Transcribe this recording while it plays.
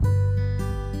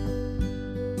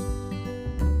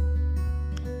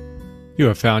You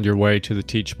have found your way to the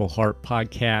Teachable Heart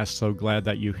podcast. So glad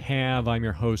that you have. I'm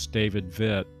your host, David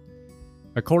Vitt.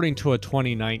 According to a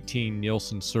 2019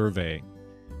 Nielsen survey,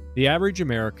 the average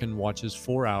American watches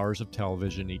 4 hours of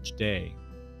television each day.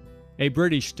 A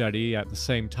British study at the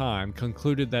same time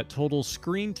concluded that total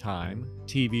screen time,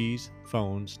 TVs,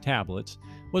 phones, tablets,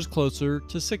 was closer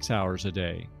to 6 hours a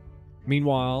day.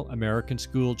 Meanwhile, American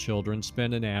school children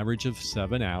spend an average of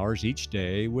 7 hours each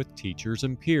day with teachers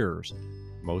and peers,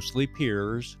 mostly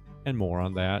peers, and more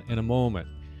on that in a moment.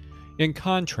 In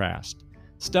contrast,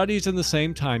 studies in the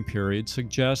same time period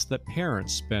suggest that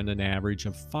parents spend an average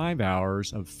of 5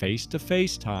 hours of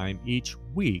face-to-face time each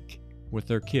week with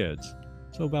their kids,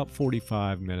 so about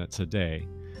 45 minutes a day.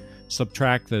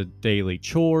 Subtract the daily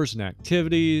chores and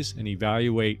activities and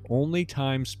evaluate only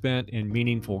time spent in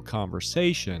meaningful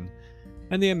conversation,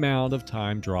 and the amount of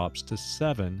time drops to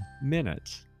 7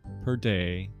 minutes per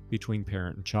day between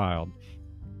parent and child.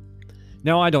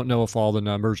 Now, I don't know if all the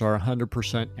numbers are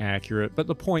 100% accurate, but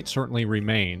the point certainly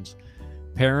remains.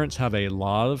 Parents have a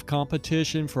lot of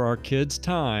competition for our kids'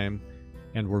 time,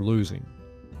 and we're losing.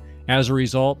 As a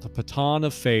result, the baton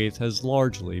of faith has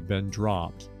largely been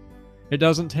dropped. It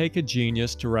doesn't take a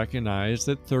genius to recognize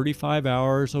that 35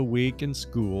 hours a week in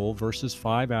school versus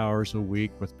 5 hours a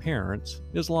week with parents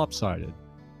is lopsided.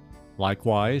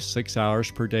 Likewise, 6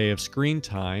 hours per day of screen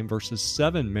time versus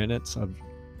 7 minutes of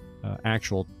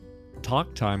actual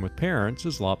talk time with parents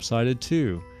is lopsided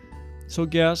too. So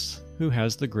guess who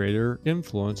has the greater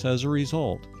influence as a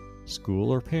result? School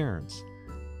or parents?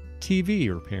 TV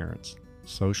or parents?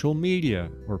 Social media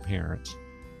or parents?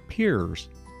 Peers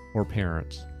or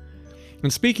parents?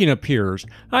 And speaking of peers,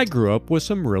 I grew up with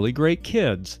some really great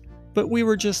kids, but we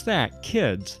were just that,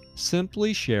 kids,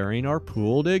 simply sharing our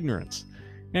pooled ignorance.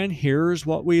 And here's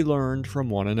what we learned from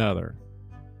one another.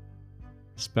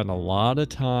 Spend a lot of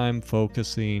time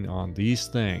focusing on these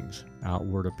things: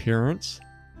 outward appearance,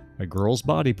 a girl's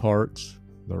body parts,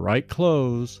 the right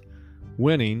clothes,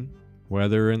 winning,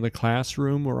 whether in the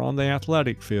classroom or on the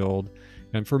athletic field,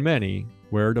 and for many,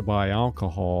 where to buy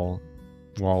alcohol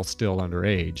while still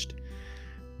underaged.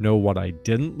 Know what I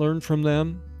didn't learn from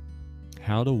them?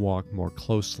 How to walk more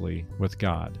closely with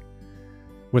God.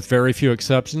 With very few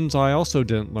exceptions, I also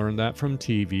didn't learn that from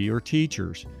TV or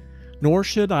teachers. Nor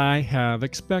should I have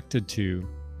expected to,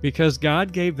 because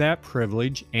God gave that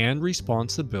privilege and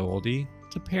responsibility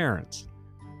to parents.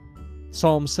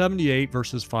 Psalm 78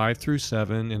 verses 5 through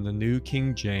 7 in the New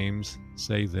King James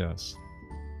say this: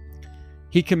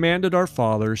 He commanded our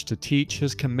fathers to teach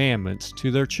His commandments to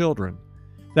their children,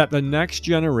 that the next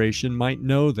generation might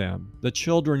know them, the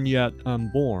children yet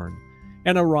unborn,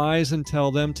 and arise and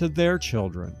tell them to their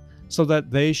children, so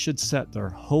that they should set their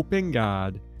hope in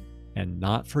God and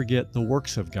not forget the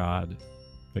works of God,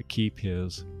 but keep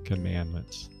His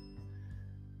commandments.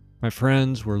 My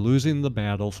friends, we're losing the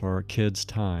battle for our kids'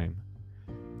 time.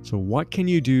 So what can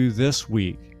you do this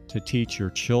week to teach your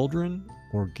children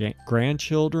or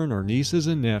grandchildren or nieces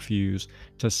and nephews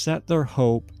to set their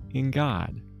hope in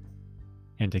God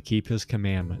and to keep His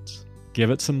commandments?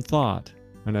 Give it some thought,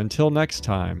 and until next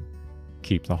time,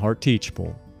 keep the heart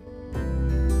teachable.